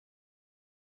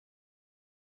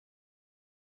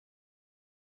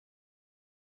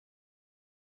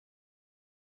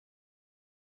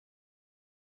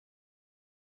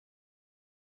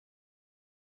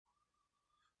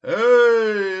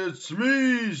Hey, it's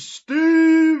me,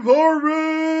 Steve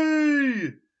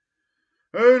Harvey!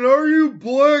 And are you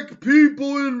black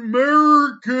people in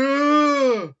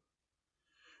America?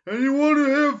 And you want to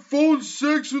have phone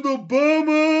sex with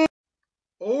Obama?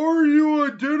 Or you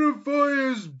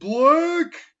identify as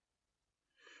black?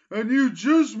 And you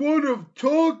just want to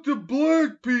talk to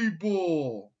black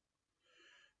people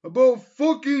about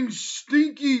fucking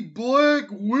stinky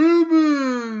black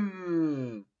women?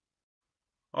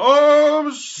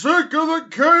 I'm sick of the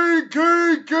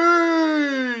KKK!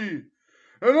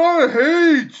 And I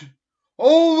hate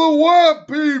all the white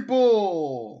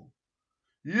people!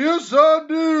 Yes, I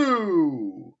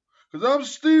do! 'Cause I'm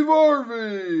Steve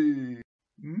Harvey!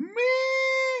 Me?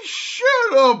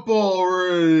 Shut up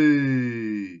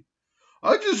already!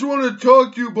 I just want to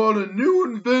talk to you about a new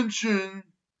invention.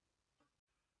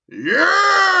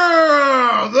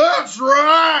 Yeah! That's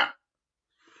right!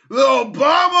 The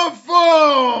Obama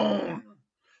phone!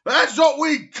 That's what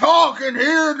we talking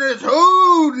here in this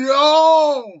hood,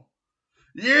 y'all!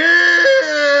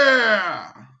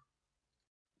 Yeah!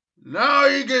 Now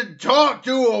you can talk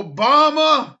to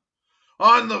Obama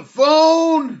on the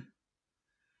phone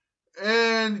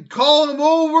and call him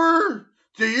over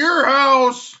to your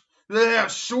house to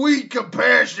have sweet,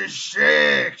 compassionate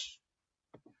sex.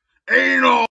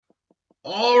 Anal.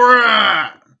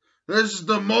 Alright. This is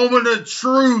the moment of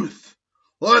truth.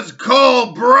 Let's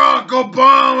call Barack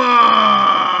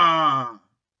Obama!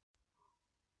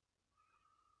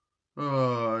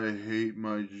 Oh, I hate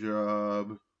my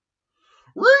job.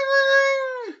 Ring,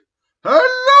 ring!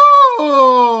 Hello!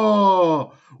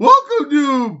 Welcome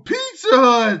to Pizza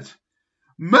Hut,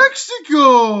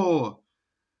 Mexico!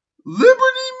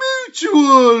 Liberty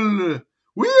Mutual!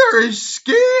 We are a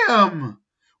scam!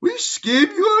 We scam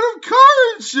you out of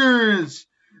car insurance!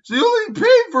 So you only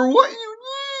pay for what you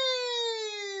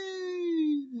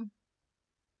need!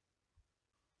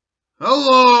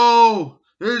 Hello!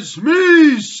 It's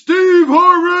me, Steve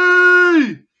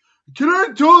Harvey! Can I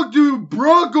talk to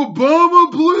Barack Obama,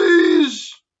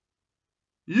 please?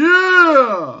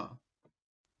 Yeah!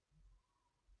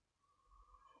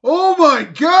 Oh my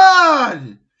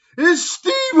God! It's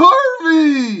Steve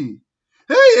Harvey!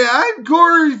 Hey, I'm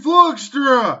Corey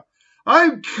Fluxtra.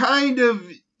 I'm kind of,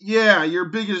 your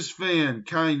biggest fan,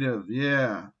 kind of,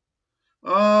 yeah.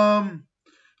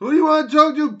 Who do you want to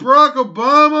talk to, Barack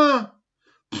Obama?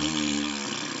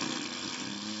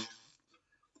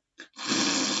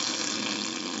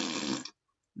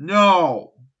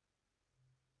 No.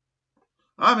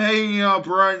 I'm hanging up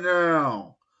right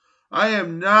now. I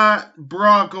am not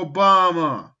Barack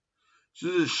Obama. So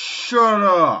just shut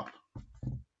up.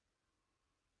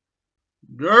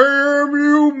 Damn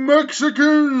you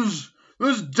Mexicans!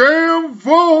 This damn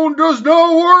phone does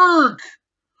not work!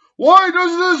 Why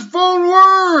does this phone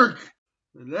work?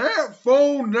 That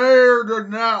phone there does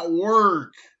not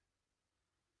work.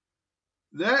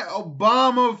 That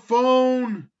Obama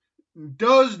phone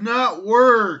does not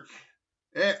work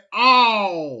at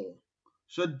all.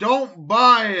 So don't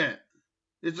buy it.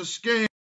 It's a scam.